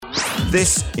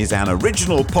This is an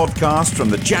original podcast from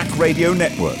the Jack Radio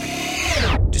Network.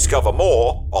 Discover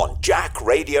more on Jack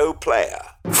Radio Player.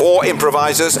 4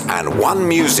 improvisers and 1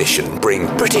 musician bring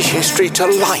British history to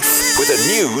life with a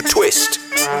new twist.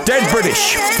 Dead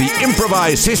British, the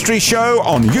improvised history show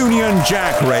on Union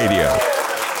Jack Radio.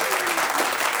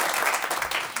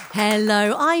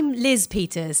 Hello, I'm Liz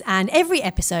Peters, and every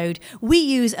episode we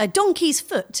use a donkey's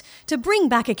foot to bring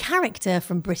back a character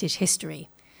from British history.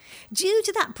 Due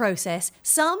to that process,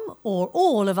 some or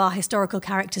all of our historical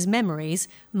characters' memories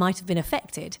might have been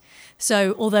affected.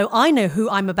 So, although I know who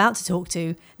I'm about to talk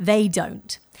to, they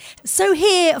don't. So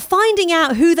here, finding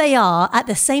out who they are at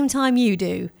the same time you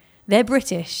do. They're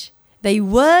British. They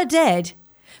were dead.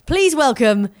 Please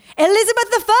welcome Elizabeth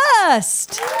I!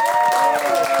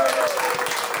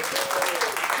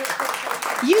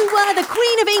 You were the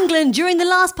Queen of England during the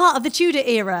last part of the Tudor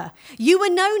era. You were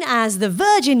known as the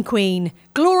Virgin Queen,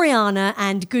 Gloriana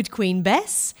and Good Queen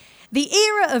Bess. The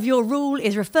era of your rule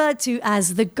is referred to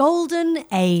as the Golden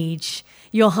Age.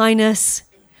 Your Highness,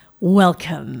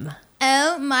 welcome.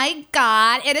 Oh my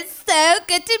God, it is so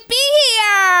good to be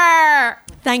here!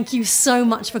 Thank you so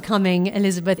much for coming,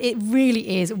 Elizabeth. It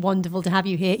really is wonderful to have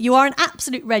you here. You are an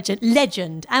absolute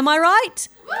legend, am I right?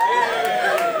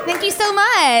 Thank you so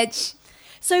much.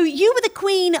 So you were the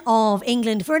Queen of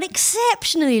England for an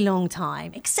exceptionally long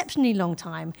time.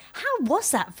 How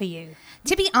was that for you?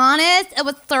 To be honest, it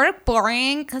was sort of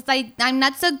boring because I'm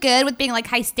not so good with being like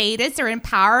high status or in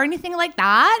power or anything like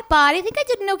that. But I think I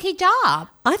did an okay job.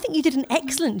 I think you did an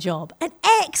excellent job.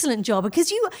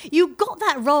 Because you got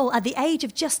that role at the age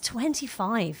of just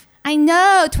 25. I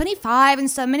know, 25, and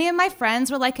so many of my friends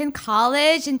were like in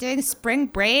college and doing spring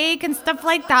break and stuff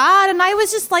like that, and I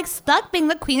was just like stuck being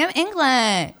the Queen of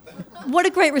England. What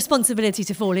a great responsibility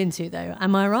to fall into, though,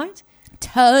 am I right?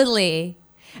 Totally.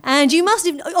 And you must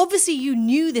have, obviously you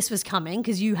knew this was coming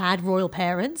because you had royal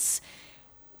parents.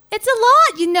 It's a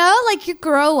lot, you know, like you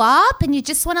grow up and you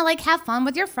just want to like have fun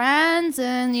with your friends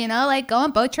and, you know, like go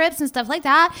on boat trips and stuff like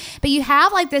that, but you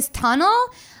have like this tunnel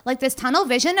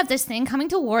vision of this thing coming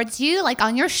towards you, like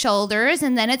on your shoulders,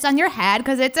 and then it's on your head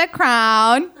because it's a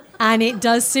crown. And it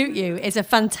does suit you. It's a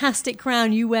fantastic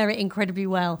crown. You wear it incredibly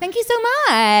well. Thank you so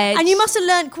much. And you must have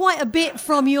learned quite a bit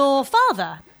from your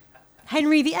father,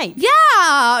 Henry VIII.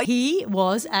 Yeah. He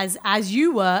was, as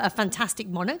you were, a fantastic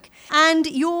monarch. And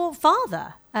your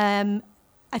father, a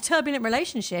turbulent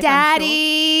relationship.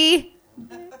 Daddy.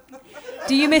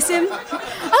 Do you miss him? Of course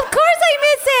I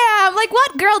miss him. Like,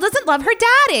 what girl doesn't love her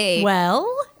daddy? Well,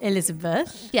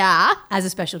 Elizabeth. Yeah? As a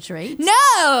special treat.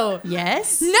 No.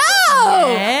 Yes. No.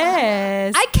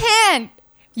 Yes. I can't.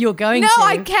 You're going to. No,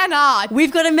 I cannot.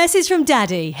 We've got a message from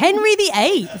Daddy, Henry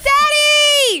VIII.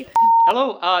 Daddy!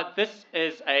 Hello, this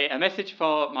is a message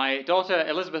for my daughter,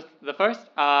 Elizabeth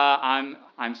I.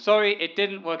 I'm sorry it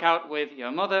didn't work out with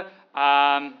your mother.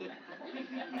 I'm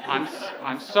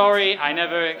sorry I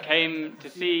never came to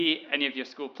see any of your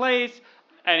school plays.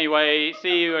 Anyway,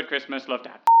 see you at Christmas. Love,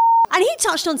 Dad. And he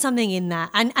touched on something in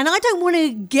that. And I don't want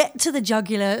to get to the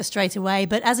jugular straight away,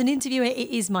 but as an interviewer, it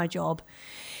is my job.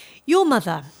 Your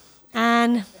mother,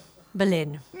 Anne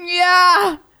Boleyn.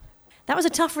 Yeah. That was a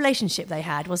tough relationship they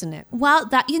had, wasn't it? Well,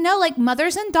 that, you know, like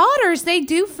mothers and daughters, they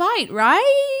do fight,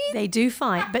 right? They do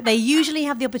fight, but they usually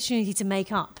have the opportunity to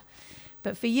make up.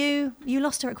 But for you, you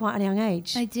lost her at quite a young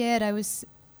age. I did. I was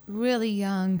really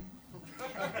young.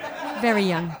 Very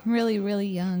young. Really, really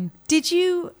young. Did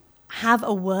you have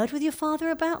a word with your father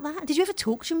about that? Did you ever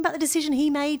talk to him about the decision he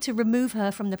made to remove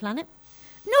her from the planet?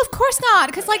 No, of course not.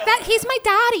 Because like that, he's my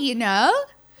daddy, you know?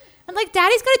 And like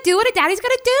daddy's got to do what a daddy's got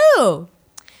to do.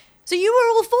 So you were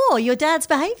all for your dad's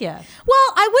behavior?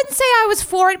 Well, I wouldn't say I was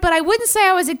for it, but I wouldn't say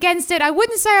I was against it. I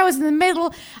wouldn't say I was in the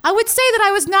middle. I would say that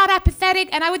I was not apathetic,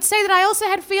 and I would say that I also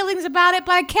had feelings about it,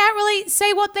 but I can't really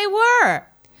say what they were.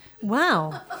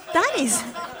 Wow.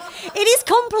 It is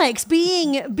complex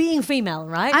being female,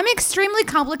 right? I'm an extremely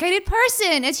complicated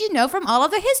person, as you know from all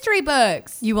of the history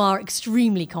books. You are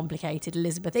extremely complicated,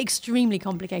 Elizabeth, extremely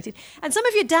complicated. And some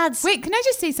of your dad's... Wait, can I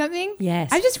just say something?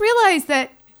 Yes. I just realized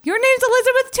that your name's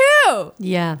Elizabeth too.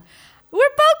 Yeah. We're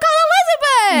both called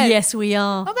Elizabeth. Yes, we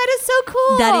are. Oh, that is so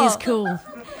cool. That is cool.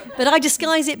 But I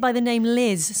disguise it by the name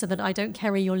Liz so that I don't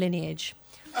carry your lineage.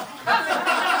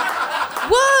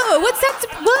 Whoa, what's that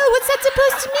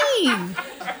supposed to mean?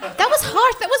 That was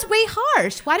harsh. That was way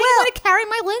harsh. Why do you want to carry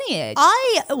my lineage?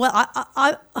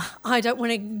 I don't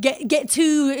want to get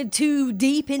too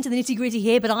deep into the nitty-gritty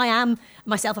here, but I am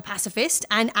myself a pacifist,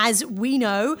 and as we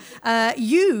know,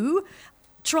 you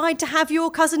tried to have your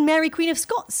cousin Mary, Queen of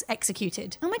Scots,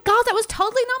 executed. Oh my God, that was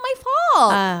totally not my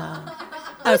fault.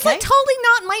 That was like totally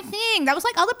not my thing. That was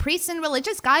like all the priests and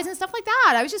religious guys and stuff like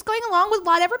that. I was just going along with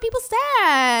whatever people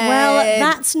said. Well,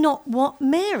 that's not what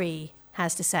Mary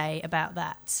has to say about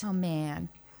that. Oh, man.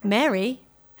 Mary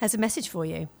has a message for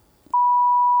you.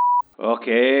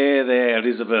 Okay there,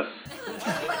 Elizabeth.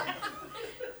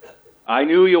 I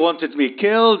knew you wanted me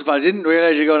killed, but I didn't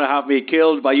realize you're going to have me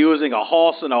killed by using a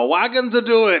horse and a wagon to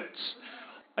do it.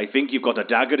 I think you've got a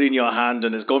dagger in your hand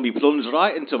and it's going to be plunged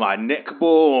right into my neck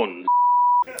bone.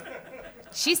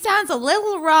 She sounds a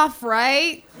little rough,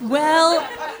 right? Well,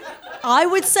 I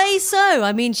would say so.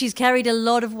 I mean, she's carried a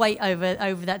lot of weight over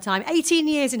that time. 18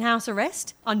 years in house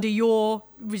arrest under your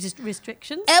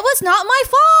restrictions. It was not my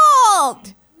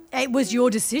fault. It was your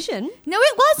decision. No,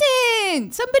 it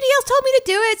wasn't. Somebody else told me to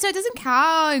do it, so it doesn't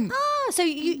count. So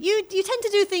you tend to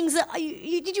do things that...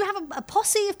 did you have a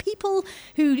posse of people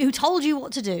who told you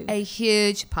what to do? A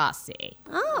huge posse.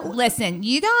 Oh. Listen,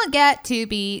 you don't get to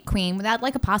be queen without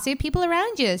like a posse of people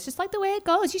around you. It's just like the way it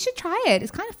goes. You should try it. It's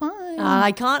kind of fun.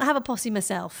 I can't have a posse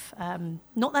myself.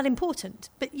 Not that important.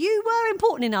 But you were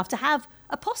important enough to have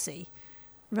a posse,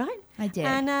 right? I did.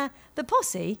 And the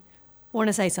posse want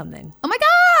to say something. Oh my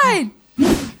God!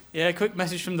 Yeah, quick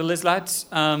message from the Liz lads.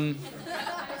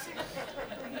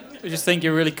 We just think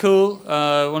you're really cool.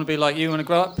 Want to be like you when I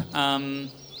grow up.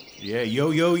 Yeah,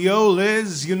 yo,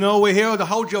 Liz. You know we're here to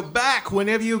hold your back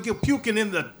whenever you get puking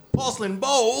in the porcelain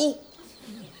bowl.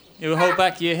 You will hold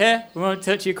back your hair. We won't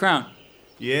touch your crown.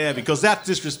 Yeah, because that's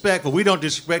disrespectful. We don't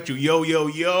disrespect you, yo.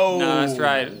 No, that's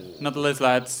right. Not the Liz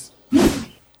lads.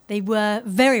 They were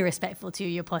very respectful to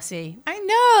your posse. I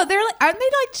know. They're like, aren't they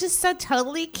like just so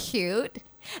totally cute?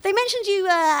 They mentioned you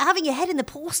having your head in the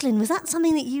porcelain. Was that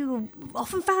something that you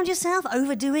often found yourself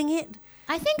overdoing it?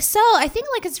 I think so. I think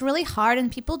like it's really hard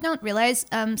and people don't realize.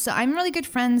 So I'm really good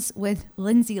friends with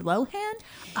Lindsay Lohan.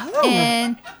 Oh.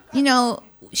 And, you know,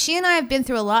 she and I have been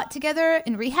through a lot together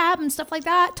in rehab and stuff like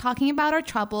that, talking about our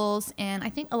troubles. And I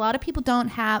think a lot of people don't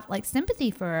have like sympathy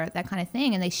for that kind of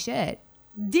thing, and they should.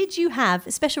 Did you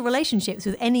have special relationships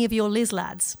with any of your Liz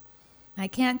lads? I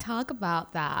can't talk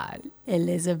about that.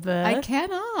 Elizabeth. I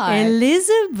cannot.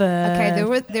 Elizabeth.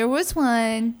 Okay, there was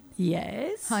one.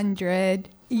 Yes. 100.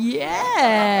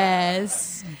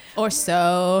 Yes. Or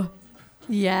so.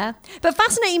 Yeah. But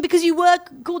fascinating because you were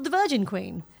called the Virgin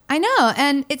Queen. I know.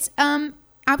 And it's, I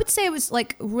would say it was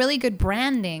like really good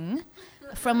branding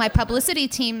from my publicity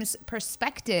team's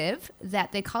perspective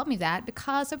that they called me that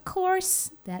because, of course,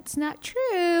 that's not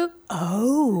true.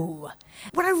 Oh.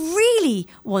 What I really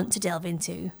want to delve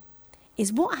into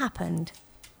is what happened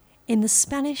in the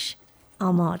Spanish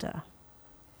Armada.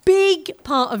 Big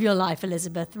part of your life,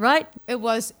 Elizabeth, right? It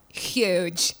was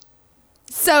huge.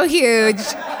 So huge.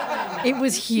 It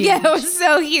was huge. Yeah, it was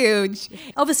so huge.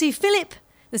 Obviously, Philip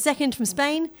II from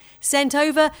Spain sent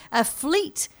over a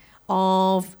fleet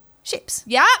of ships.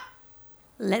 Yeah.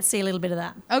 Let's see a little bit of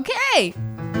that. Okay.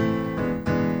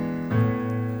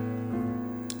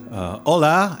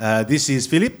 Hola, this is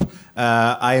Philip.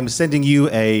 I am sending you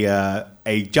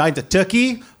a giant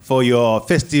turkey for your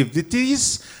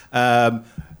festivities. I'm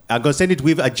going to send it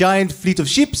with a giant fleet of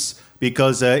ships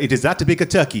because it is that big a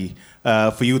turkey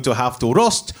for you to have to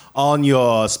roast on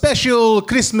your special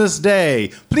Christmas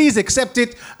day. Please accept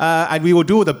it, and we will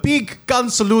do the big gun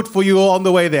salute for you on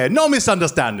the way there. No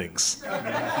misunderstandings.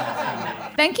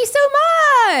 Thank you so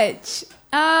much.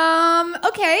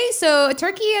 Okay, so a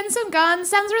turkey and some guns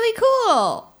sounds really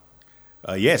cool.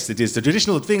 Yes, it is the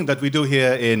traditional thing that we do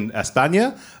here in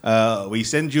España. We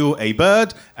send you a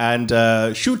bird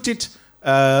and shoot it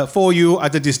for you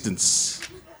at a distance.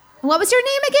 What was your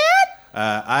name again?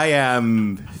 I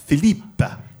am Philippe,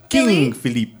 King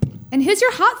Philippe. And who's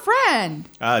your hot friend?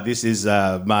 This is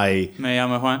my... Me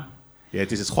llamo Juan. Yeah,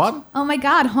 this is Juan. Oh my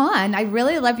God, Juan, I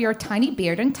really love your tiny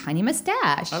beard and tiny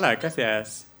mustache. Hola,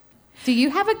 gracias. Do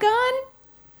you have a gun?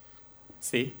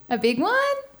 Sí. A big one?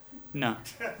 No.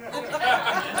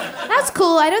 That's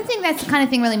cool. I don't think that's the kind of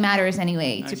thing really matters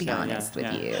anyway, to be Actually, honest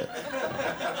yeah, with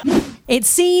yeah. you. It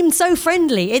seemed so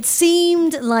friendly. It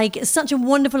seemed like such a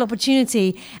wonderful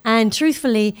opportunity. And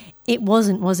truthfully, it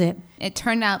wasn't, was it? It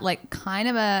turned out like kind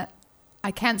of a... I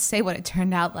can't say what it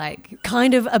turned out like.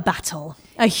 Kind of a battle.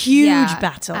 A huge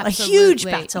battle. Absolutely. A huge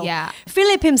battle. Yeah.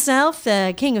 Philip himself,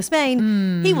 the King of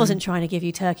Spain, he wasn't trying to give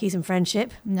you turkeys and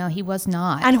friendship. No, he was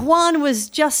not. And Juan was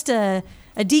just a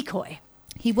decoy.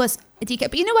 He was a decoy.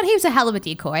 But you know what? He was a hell of a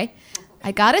decoy.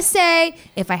 I gotta say,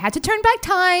 if I had to turn back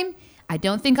time, I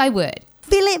don't think I would.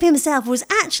 Philip himself was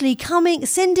actually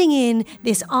sending in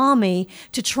this army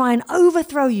to try and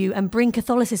overthrow you and bring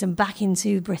Catholicism back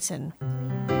into Britain.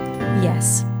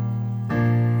 Yes.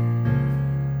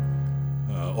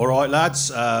 All right, lads.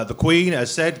 The Queen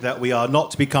has said that we are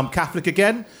not to become Catholic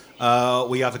again.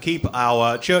 We have to keep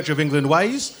our Church of England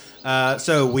ways.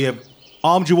 So we have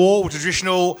armed you all with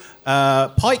traditional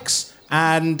pikes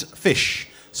and fish.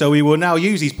 So we will now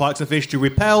use these pikes and fish to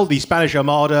repel the Spanish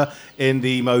Armada in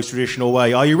the most traditional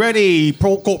way. Are you ready,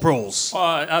 corporals?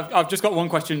 I've just got one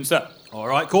question, sir. All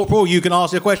right, Corporal, you can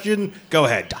ask your question. Go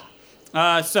ahead.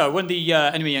 So, when the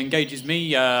enemy engages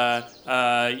me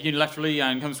unilaterally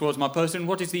and comes towards my person,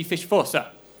 what is the fish for, sir?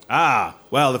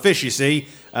 Well, the fish, you see,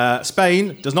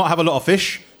 Spain does not have a lot of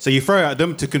fish, so you throw it at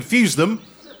them to confuse them,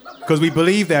 because we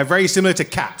believe they're very similar to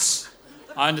cats.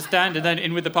 I understand, and then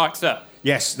in with the pike, sir.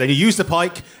 Yes, then you use the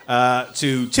pike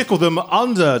to tickle them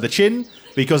under the chin,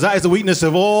 because that is the weakness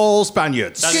of all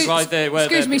Spaniards. That is why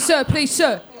Excuse me, sir, please,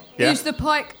 sir. Yeah? Is the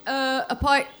pike a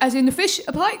pike, as in the fish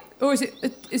a pike, or is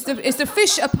the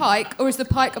fish a pike, or is the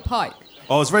pike a pike?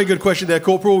 Oh, it's a very good question there,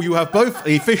 Corporal. You have both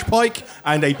a fish pike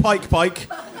and a pike.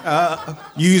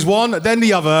 Use one, then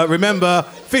the other. Remember,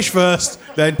 fish first,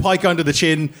 then pike under the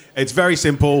chin. It's very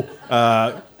simple.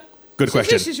 Good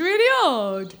question. Fish is really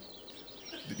hard.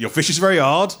 Your fish is very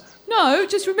hard. No,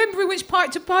 just remembering which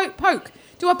pike to poke.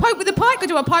 Do I poke with the pike or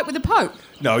do I pike with the poke?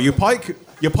 No, you hike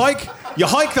the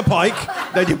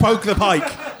pike, then you poke the pike.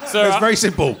 So it's very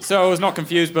simple. So I was not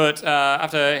confused, but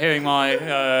after hearing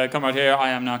my comrade here, I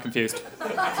am now confused.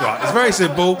 Right, it's very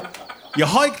simple. You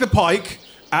hike the pike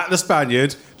at the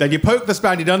Spaniard, then you poke the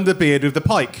Spaniard under the beard with the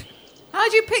pike. How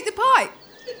do you pick the pike?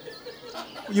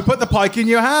 You put the pike in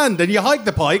your hand, then you hike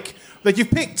the pike that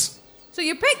you've picked. So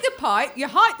you pick the pike, you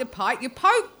hike the pike, you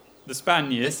poke The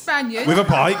Spaniard. the Spaniard With a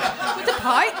pike, with the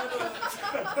pike.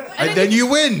 and then you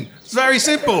win. It's very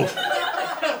simple.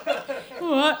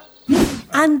 What?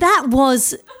 And that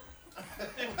was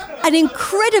an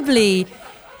incredibly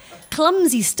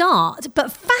clumsy start,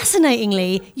 but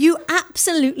fascinatingly, you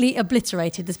absolutely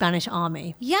obliterated the Spanish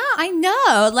army. Yeah, I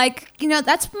know. Like,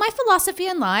 that's my philosophy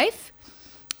in life.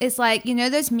 It's like,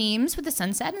 those memes with the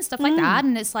sunset and stuff like that.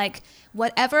 And it's like,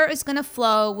 whatever is going to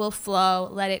flow will flow.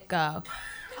 Let it go.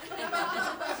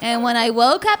 And when I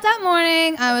woke up that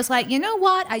morning, I was like, you know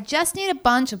what? I just need a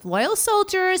bunch of loyal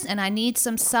soldiers and I need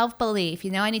some self-belief.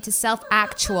 I need to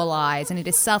self-actualize. I need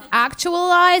to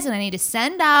self-actualize and I need to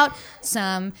send out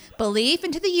some belief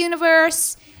into the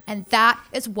universe. And that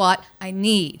is what I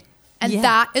need. And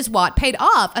that is what paid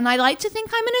off. And I like to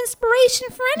think I'm an inspiration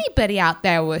for anybody out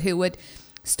there who would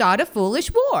start a foolish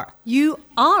war. You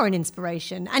are an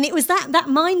inspiration. And it was that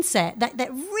mindset that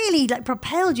really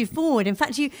propelled you forward. In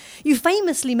fact, you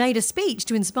famously made a speech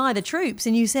to inspire the troops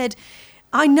and you said,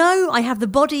 I know I have the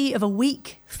body of a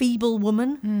weak, feeble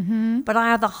woman, but I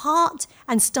have the heart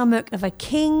and stomach of a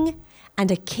king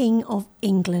and a king of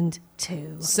England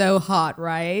too. So hot,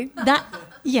 right? That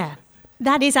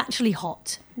is actually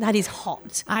hot. That is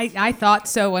hot. I thought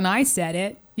so when I said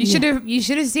it. You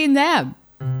should have seen them.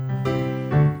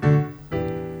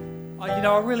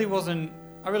 I really wasn't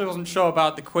sure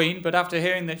about the Queen, but after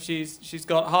hearing that she's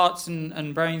got hearts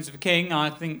and brains of a king, I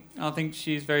think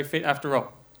she's very fit after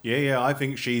all. Yeah, I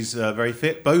think she's very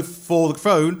fit, both for the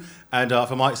throne and,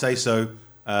 if I might say so,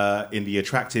 in the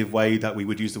attractive way that we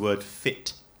would use the word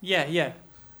fit. Yeah.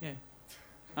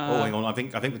 Hang on, I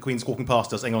think the Queen's walking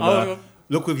past us. Hang on,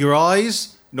 look with your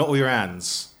eyes, not with your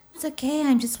hands. It's okay.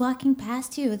 I'm just walking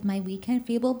past you with my weak and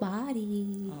feeble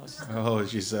body. Oh,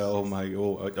 she's Doing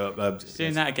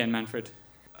that again, Manfred.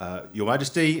 Your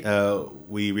Majesty,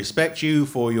 we respect you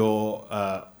for your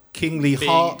kingly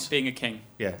heart, being a king.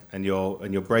 yeah, and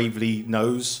your bravely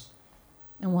nose.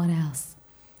 And what else?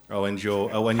 And your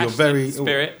Passionate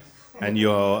spirit. and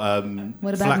your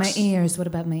What about my ears? What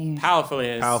about my ears? Powerful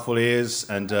ears.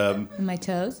 and And my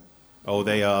toes?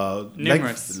 they are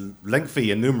Numerous. lengthy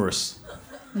and numerous.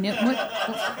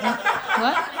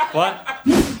 What?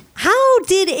 How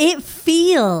did it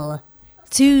feel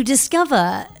to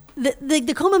discover that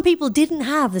the common people didn't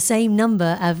have the same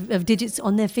number of digits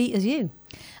on their feet as you?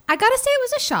 I gotta say it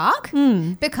was a shock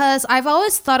because I've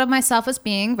always thought of myself as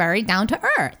being very down to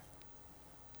earth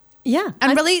Yeah.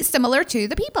 and really similar to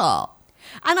the people.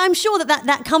 And I'm sure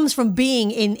that comes from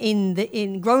being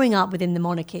in growing up within the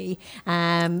monarchy.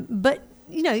 But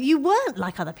you weren't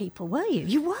like other people, were you?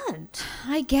 You weren't.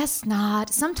 I guess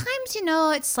not. Sometimes,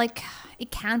 it's like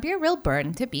it can be a real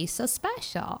burden to be so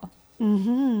special.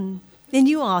 Mm-hmm. And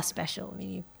you are special. I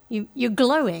mean, you're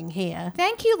glowing here.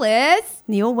 Thank you, Liz.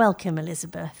 You're welcome,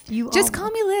 Elizabeth. Just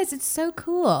call me Liz. It's so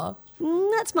cool.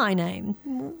 That's my name.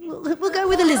 We'll go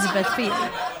with Elizabeth for you.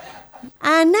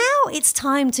 And now it's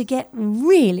time to get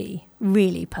really,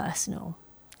 really personal.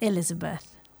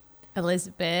 Elizabeth.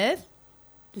 Elizabeth.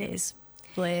 Liz.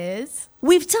 Liz.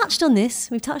 We've touched on this.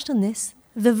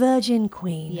 The Virgin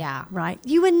Queen. Yeah. Right.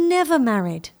 You were never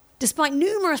married. Despite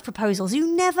numerous proposals, you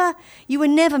were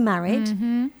never married.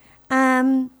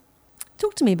 Mm-hmm.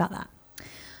 Talk to me about that.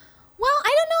 Well,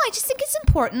 I don't know. I just think it's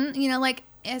important,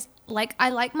 I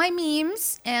like my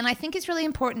memes, and I think it's really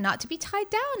important not to be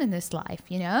tied down in this life,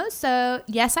 So,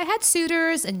 yes, I had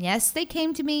suitors, and yes, they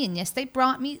came to me, and yes, they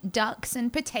brought me ducks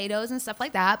and potatoes and stuff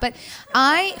like that. But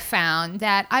I found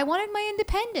that I wanted my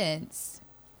independence.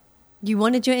 You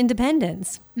wanted your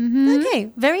independence. Mm-hmm.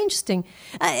 Okay, very interesting.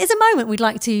 It's a moment we'd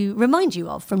like to remind you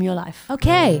of from your life.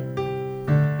 Okay.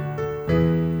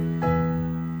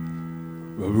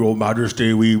 Your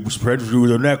Majesty, we present you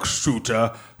the next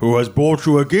suitor who has brought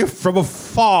you a gift from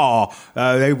afar.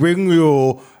 They bring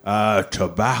you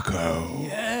tobacco.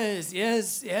 Yes.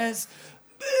 Yes.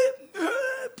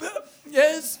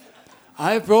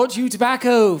 I brought you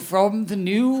tobacco from the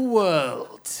New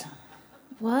World.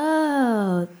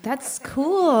 Whoa, that's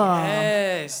cool.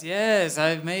 Yes.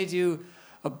 I've made you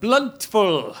a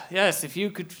bluntful. Yes, if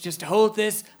you could just hold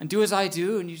this and do as I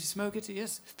do and you just smoke it,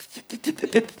 yes.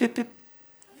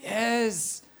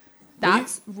 Yes.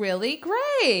 That's really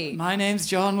great. My name's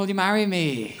John. Will you marry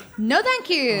me? No, thank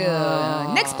you.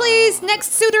 Next, please.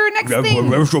 Next suitor. Next thing.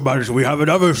 Your Majesty, we have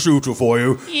another suitor for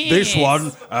you. Yes. This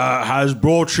one has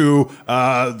brought you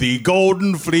the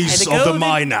golden fleece of the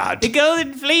Maenad. The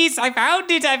golden fleece. I found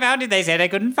it. They said I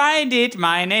couldn't find it.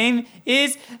 My name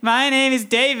is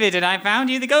David, and I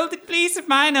found you the golden fleece of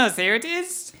Minos. Here it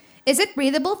is. Is it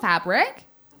breathable fabric?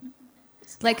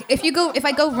 Like, if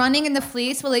I go running in the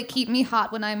fleece, will it keep me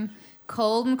hot when I'm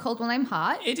cold and cold when I'm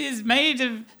hot? It is made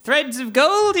of threads of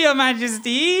gold, Your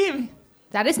Majesty.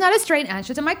 That is not a straight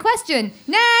answer to my question.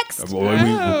 Next!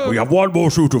 We have one more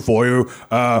suitor for you.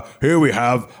 Here we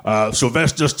have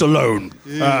Sylvester Stallone.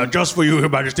 Just for you, Your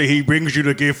Majesty, he brings you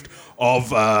the gift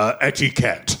of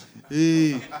etiquette.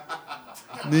 Hey,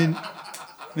 my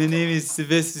name is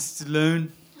Sylvester Stallone.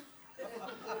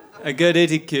 I got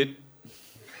etiquette.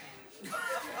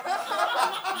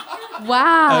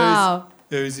 Wow.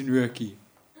 I was in Rocky.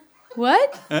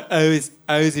 What? I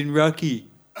was in Rocky.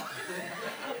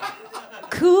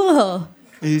 Cool.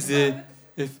 It's a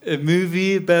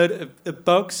movie about a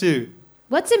boxer.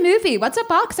 What's a movie? What's a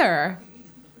boxer?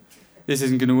 This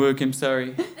isn't gonna work, I'm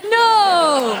sorry.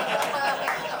 No!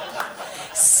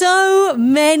 So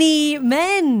many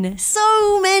men,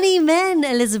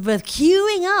 Elizabeth,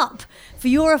 queuing up for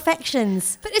your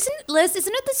affections. But isn't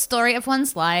it the story of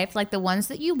one's life? Like, the ones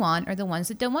that you want are the ones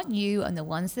that don't want you, and the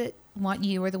ones that want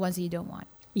you are the ones that you don't want.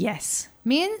 Yes.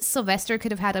 Me and Sylvester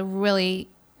could have had a really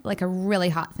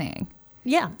hot thing.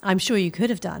 Yeah, I'm sure you could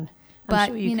have done.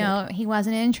 But, he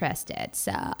wasn't interested,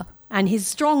 so... And his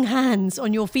strong hands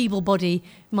on your feeble body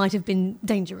might have been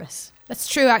dangerous. That's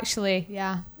true, actually,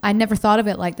 yeah. I never thought of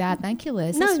it like that. Thank you,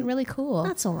 Liz. No, That's really cool.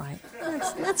 That's all right.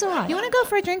 That's all right. You want to go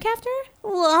for a drink after?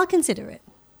 Well, I'll consider it.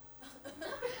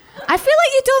 I feel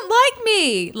like you don't like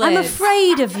me, Liz. I'm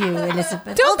afraid of you,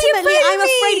 Elizabeth. Don't be Ultimately, afraid of I'm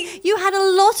me. afraid you had a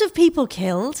lot of people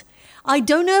killed. I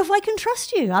don't know if I can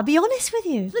trust you. I'll be honest with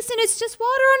you. Listen, it's just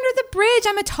water under the bridge.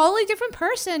 I'm a totally different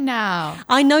person now.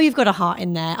 I know you've got a heart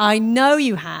in there. I know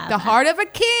you have. The heart of a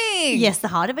king. Yes, the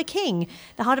heart of a king.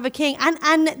 The heart of a king.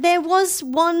 And there was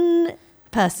one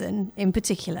person in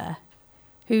particular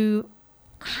who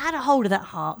had a hold of that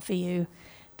heart for you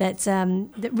that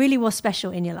really was special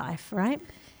in your life, right?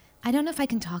 I don't know if I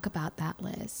can talk about that,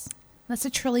 Liz. That's a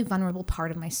truly vulnerable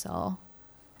part of my soul.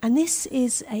 And this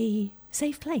is a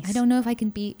safe place. I don't know if I can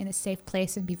be in a safe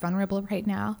place and be vulnerable right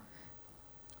now.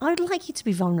 I'd like you to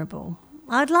be vulnerable.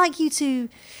 I'd like you to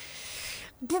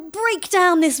break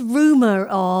down this rumor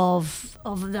of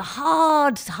the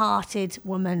hard-hearted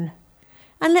woman.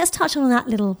 And let's touch on that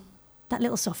little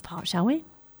soft part, shall we?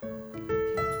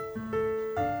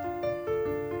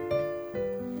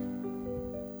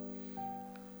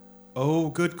 Oh,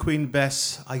 good Queen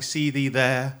Bess, I see thee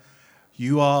there.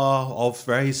 You are of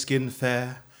very skin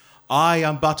fair. I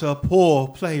am but a poor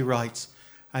playwright,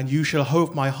 and you shall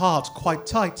hold my heart quite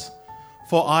tight.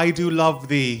 For I do love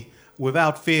thee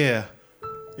without fear.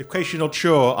 In case you're not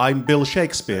sure, I'm Bill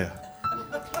Shakespeare.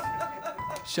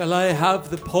 Shall I have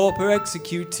the pauper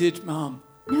executed, Mom?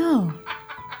 No.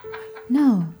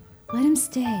 No. Let him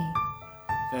stay.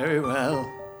 Very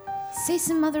well. Say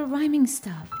some other rhyming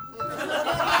stuff.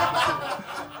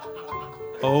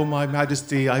 O my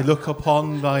Majesty, I look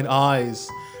upon thine eyes,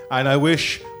 and I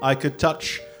wish I could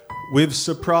touch with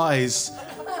surprise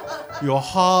your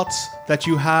heart that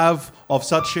you have of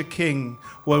such a king.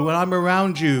 Well, when I'm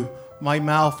around you, my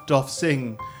mouth doth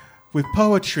sing with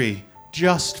poetry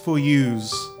just for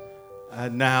use.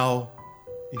 And now,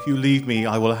 if you leave me,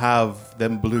 I will have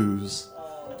them blues.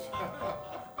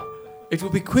 It will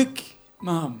be quick,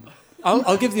 Mum.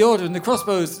 I'll give the order and the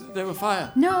crossbows, they will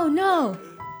fire. No.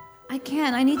 I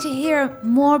can't. I need to hear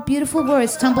more beautiful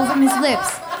words tumble from his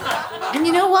lips. And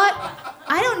you know what?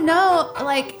 I don't know,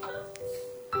 like,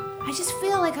 I just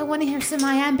feel like I want to hear some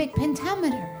iambic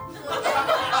pentameter.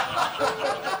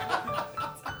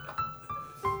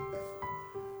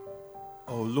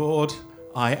 Oh Lord,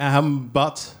 I am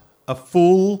but a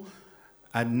fool,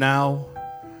 and now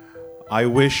I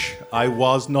wish I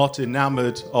was not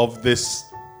enamored of this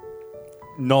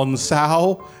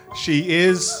non-sow. She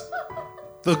is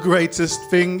the greatest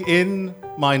thing in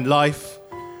my life.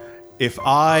 If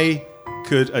I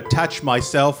could attach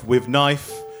myself with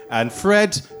knife and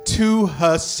thread to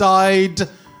her side,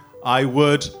 I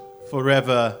would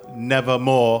forever,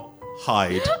 nevermore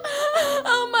hide.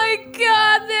 Oh my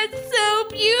God, that's so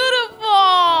beautiful!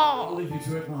 I'll leave you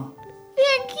to it, Mum.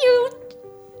 Thank you,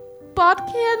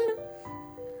 Bodkin.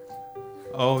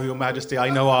 Oh, Your Majesty, I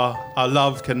know our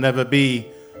love can never be,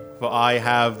 for I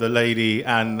have the Lady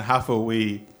Anne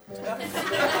Hathaway.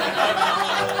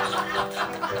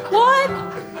 What?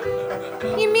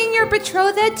 You mean you're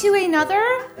betrothed to another?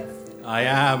 I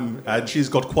am, and she's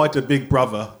got quite a big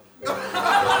brother.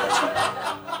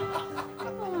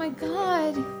 Oh my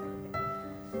God.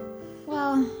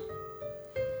 Well,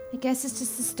 I guess it's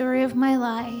just the story of my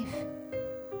life.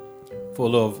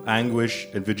 Full of anguish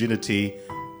and virginity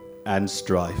and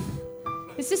strife.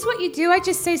 Is this what you do? I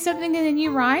just say something and then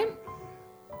you rhyme?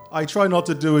 I try not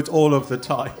to do it all of the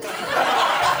time.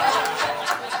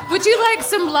 Would you like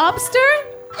some lobster?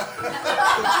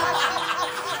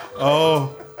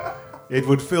 Oh, it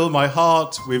would fill my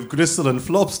heart with gristle and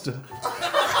flobster.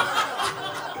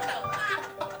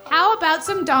 How about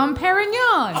some Dom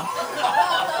Perignon?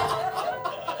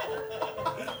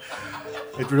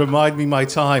 It would remind me my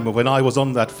time of when I was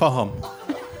on that farm.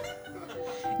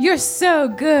 You're so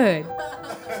good.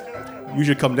 You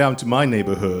should come down to my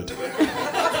neighborhood.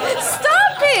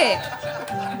 Stop it!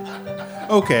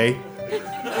 Okay.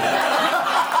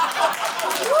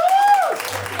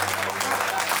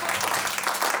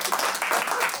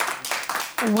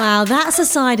 Wow, that's a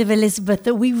side of Elizabeth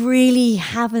that we really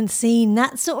haven't seen.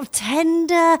 That sort of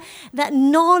tender, that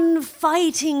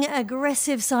non-fighting,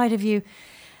 aggressive side of you.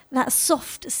 That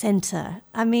soft centre.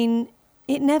 I mean,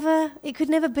 it could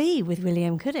never be with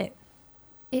William, could it?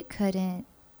 It couldn't.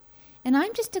 And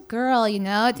I'm just a girl, you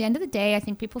know. At the end of the day, I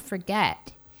think people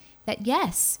forget that,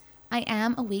 yes, I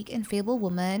am a weak and feeble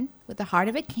woman with the heart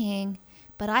of a king,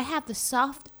 but I have the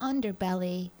soft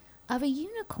underbelly of a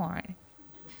unicorn.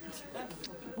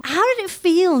 How did it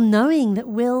feel knowing that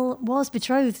Will was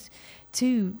betrothed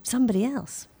to somebody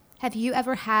else? Have you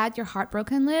ever had your heart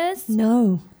broken, Liz?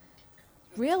 No.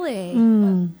 Really?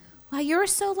 Wow, you're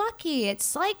so lucky.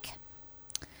 It's like,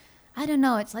 I don't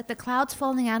know, it's like the clouds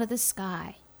falling out of the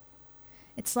sky.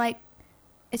 It's like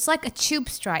a tube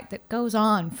strike that goes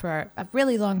on for a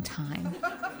really long time.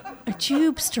 A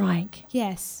tube strike.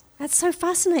 Yes. That's so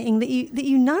fascinating that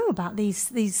you know about these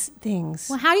things.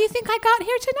 Well, how do you think I got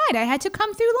here tonight? I had to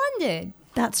come through London.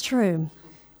 That's true.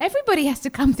 Everybody has to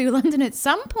come through London at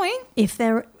some point. If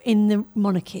they're in the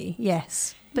monarchy,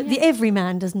 yes. But the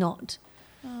everyman does not.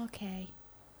 Okay.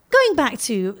 Going back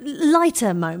to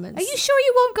lighter moments. Are you sure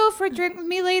you won't go for a drink with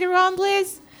me later on,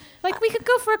 Liz? Like, we could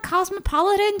go for a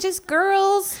cosmopolitan, just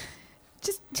girls,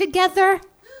 just together.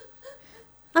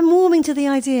 I'm warming to the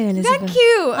idea, Elizabeth. Thank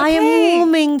you. Okay. I am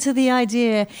warming to the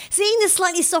idea. Seeing the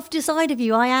slightly softer side of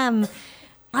you, I'm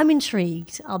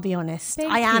intrigued, I'll be honest.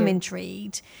 Thank I am you.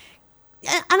 intrigued.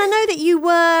 And I know that you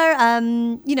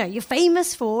were, you're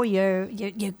famous for your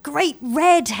great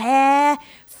red hair,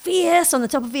 fierce on the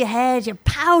top of your head, your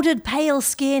powdered pale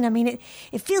skin. I mean,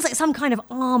 it feels like some kind of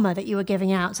armor that you were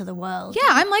giving out to the world.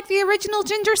 Yeah, I'm like the original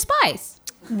Ginger Spice.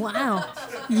 Wow.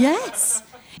 Yes.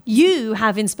 You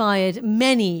have inspired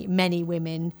many, many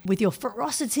women with your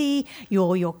ferocity,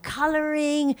 your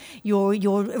colouring, your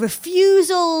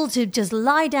refusal to just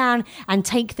lie down and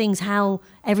take things how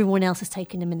everyone else has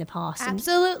taken them in the past.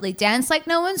 Absolutely. Dance like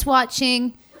no one's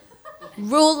watching.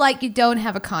 Rule like you don't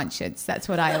have a conscience. That's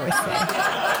what I always say.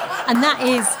 And that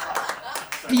is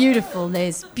beautiful,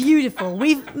 Liz. Beautiful.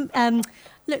 We've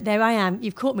look, there I am.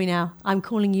 You've caught me now. I'm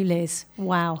calling you Liz.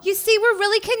 Wow. You see, we're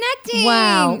really connecting.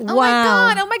 Wow. Oh Wow. my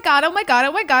God. Oh my God. Oh my God.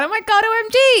 Oh my God. Oh my God.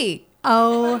 OMG.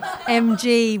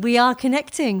 OMG. We are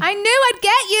connecting. I knew I'd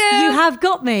get you. You have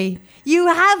got me. You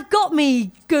have got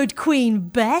me, good Queen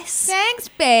Bess. Thanks,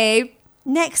 babe.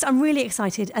 Next, I'm really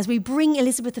excited as we bring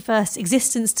Elizabeth I's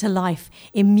existence to life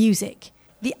in music.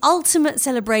 The ultimate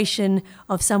celebration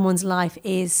of someone's life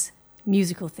is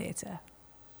musical theatre.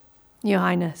 Your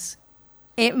Highness,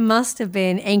 it must have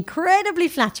been incredibly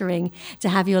flattering to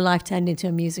have your life turned into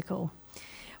a musical.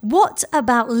 What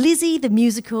about Lizzie the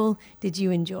musical did you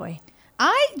enjoy?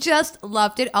 I just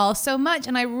loved it all so much,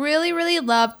 and I really, really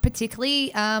loved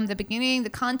particularly the beginning, the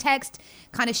context,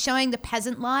 kind of showing the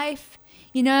peasant life,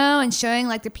 you know, and showing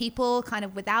like the people kind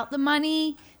of without the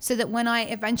money, so that when I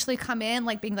eventually come in,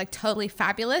 like being like totally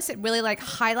fabulous, it really like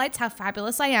highlights how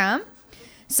fabulous I am.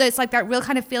 So it's like that real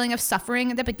kind of feeling of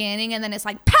suffering at the beginning, and then it's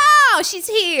like, pow, she's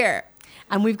here.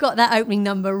 And we've got that opening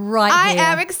number right I here.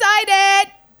 am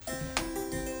excited.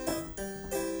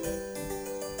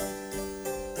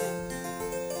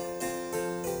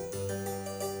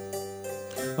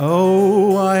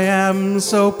 Oh, I am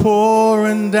so poor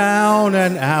and down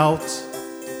and out.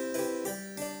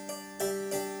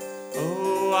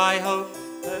 Oh, I hope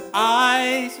that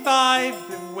I survive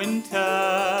the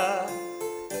winter.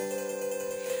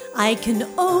 I can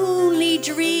only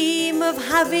dream of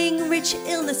having rich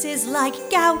illnesses like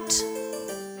gout.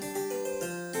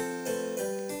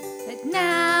 But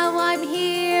now I'm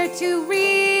here to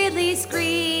really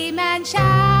scream and shout.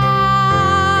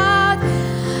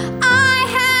 I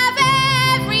have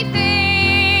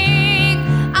everything.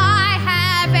 I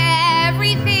have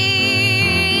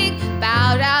everything.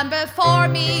 Bow down before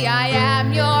me. I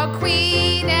am your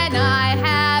queen, and I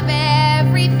have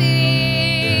everything.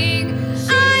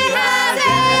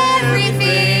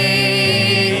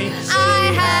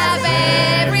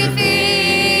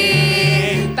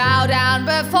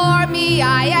 For me,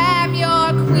 I am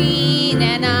your queen,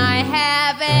 and I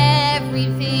have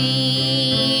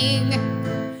everything.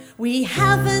 We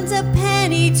haven't a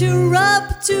penny to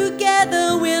rub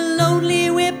together. We're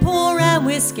lonely, we're poor, and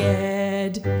we're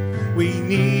scared. We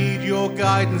need your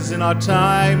guidance in our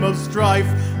time of strife,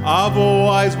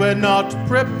 otherwise we're not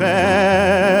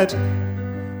prepared.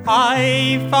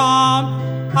 I'm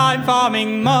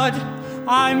farming mud.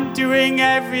 I'm doing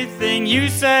everything you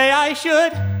say I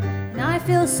should. And I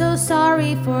feel so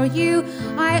sorry for you.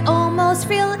 I almost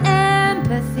feel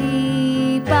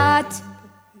empathy, but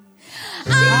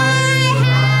I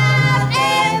have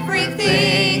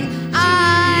everything.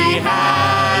 I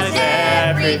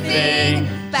have everything.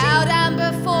 Bow down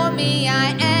before me.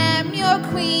 I am your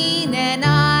queen, and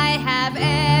I have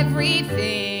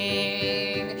everything.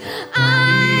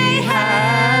 I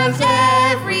have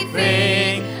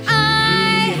everything.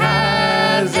 I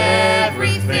have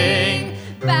everything.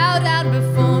 Bow down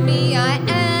before me, I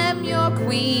am your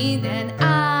queen, and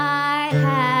I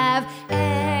have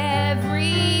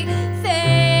everything.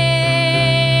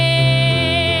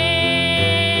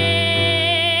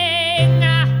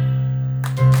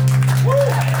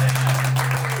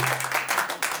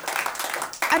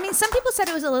 I mean, some people said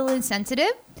it was a little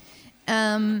insensitive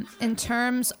in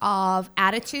terms of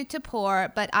attitude to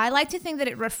poor, but I like to think that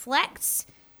it reflects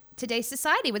today's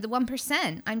society with the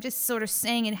 1%. I'm just sort of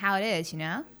saying it how it is, you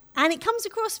know? And it comes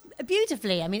across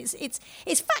beautifully. I mean, it's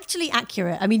factually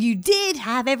accurate. I mean, you did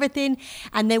have everything,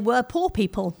 and there were poor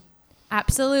people.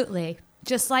 Absolutely.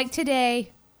 Just like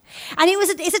today. And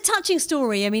it's a touching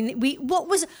story. I mean, what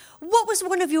was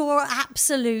one of your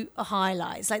absolute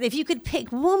highlights? Like, if you could pick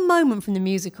one moment from the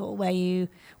musical where you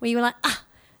were like,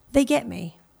 they get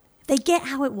me. They get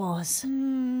how it was.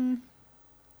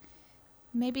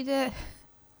 Maybe the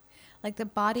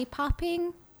body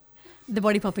popping. The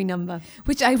body popping number.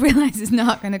 Which I realize is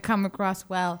not going to come across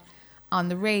well on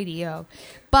the radio.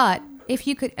 But if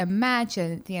you could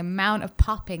imagine the amount of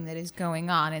popping that is going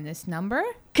on in this number.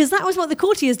 Because that was what the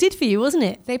courtiers did for you, wasn't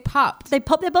it? They popped. They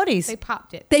popped their bodies. They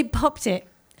popped it. They popped it.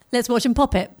 Let's watch them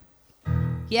pop it.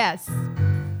 Yes.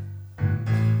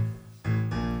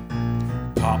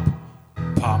 Pop,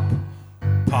 pop,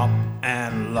 pop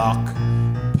and lock.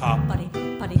 Pop, Buddy,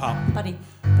 buddy, pop, buddy,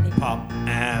 buddy, pop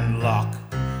and lock.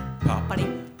 Pop, buddy,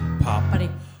 pop, buddy.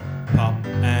 pop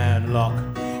and lock.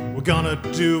 We're gonna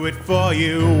do it for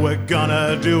you. We're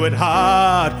gonna do it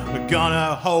hard. We're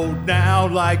gonna hold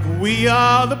down like we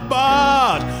are the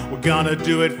bard. We're gonna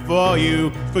do it for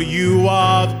you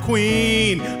are the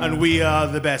queen, and we are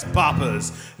the best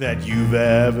poppers that you've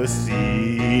ever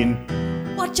seen.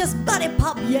 Watch us body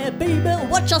pop, yeah, baby.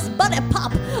 Watch us body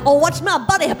pop. Oh, watch my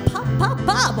body pop, pop,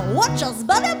 pop. Watch us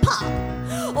body pop.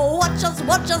 Oh, watch us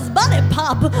body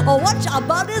pop. Oh, watch our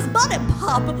bodies body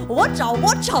pop. Watch our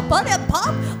body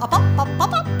pop. Pop, pop,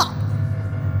 pop, pop, pop.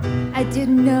 I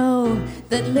didn't know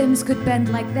that limbs could bend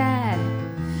like that.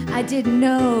 I didn't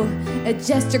know a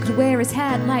jester could wear his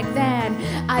hat like that.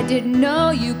 I didn't know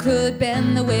you could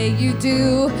bend the way you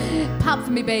do. Pop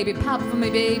for me, baby,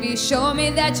 show me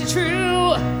that you're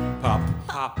true. Pop,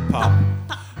 pop, pop,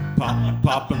 pop,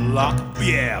 pop and lock.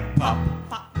 Yeah, pop,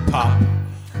 pop, pop,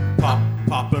 pop,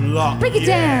 pop and lock. Break it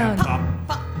yeah. down.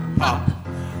 Pop, pop,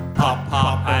 pop,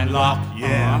 pop and lock.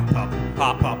 Yeah, pop,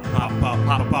 pop, pop, pop,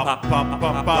 pop, pop, pop,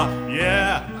 pop, pop.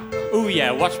 Yeah. Ooh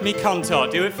yeah, watch me contour.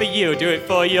 Do it for you, do it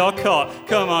for your core.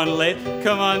 Come on, Liz,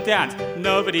 come on, dance.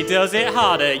 Nobody does it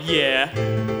harder, yeah.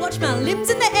 Watch my limbs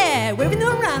in the air, waving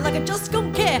them around like I just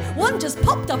don't care. One just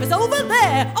popped up, it's over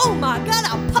there. Oh my God,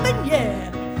 I'm popping,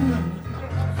 yeah.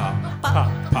 Pop,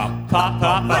 pop, pop, pop,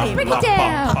 pop, Break it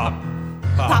down. Pop,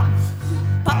 pop,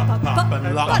 pop, pop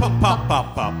and lock. Pop, pop,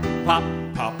 pop, pop, Pop,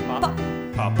 pop,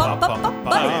 Pop, pop, pop,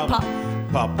 pop, pop.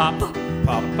 pop, pop,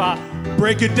 pop. pop.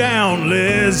 Break it down,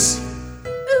 Liz.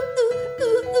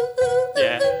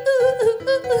 Yeah.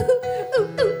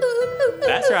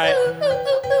 That's right.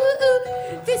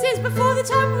 This is before the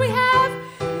time we have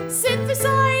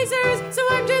synthesizers, so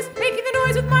I'm just making the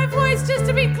noise with my voice just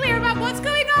to be clear about what's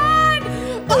going on.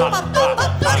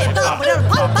 Break it down.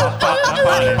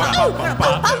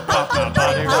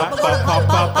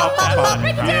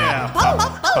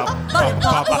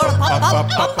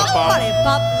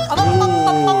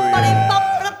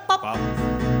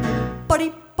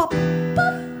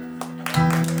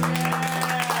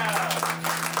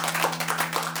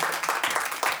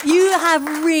 You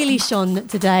have really shone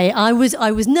today. I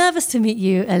was nervous to meet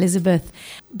you, Elizabeth,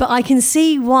 but I can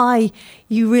see why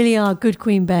you really are good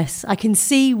Queen Bess. I can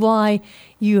see why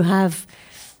you have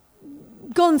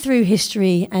gone through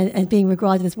history and being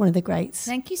regarded as one of the greats.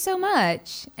 Thank you so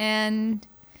much. And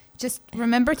just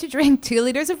remember to drink 2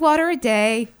 liters of water a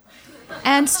day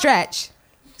and stretch.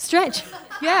 Stretch.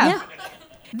 Yeah.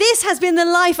 This has been The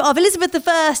Life of Elizabeth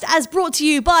I, as brought to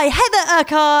you by Heather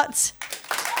Urquhart,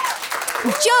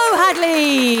 Joe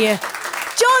Hadley,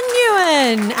 John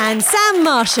Newen, and Sam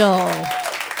Marshall.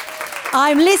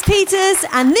 I'm Liz Peters,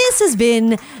 and this has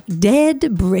been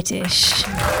Dead British.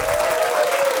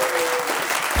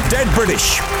 Dead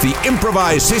British, the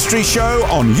improvised history show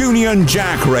on Union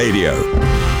Jack Radio.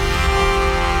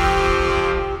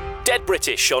 Dead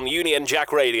British on Union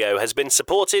Jack Radio has been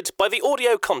supported by the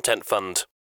Audio Content Fund.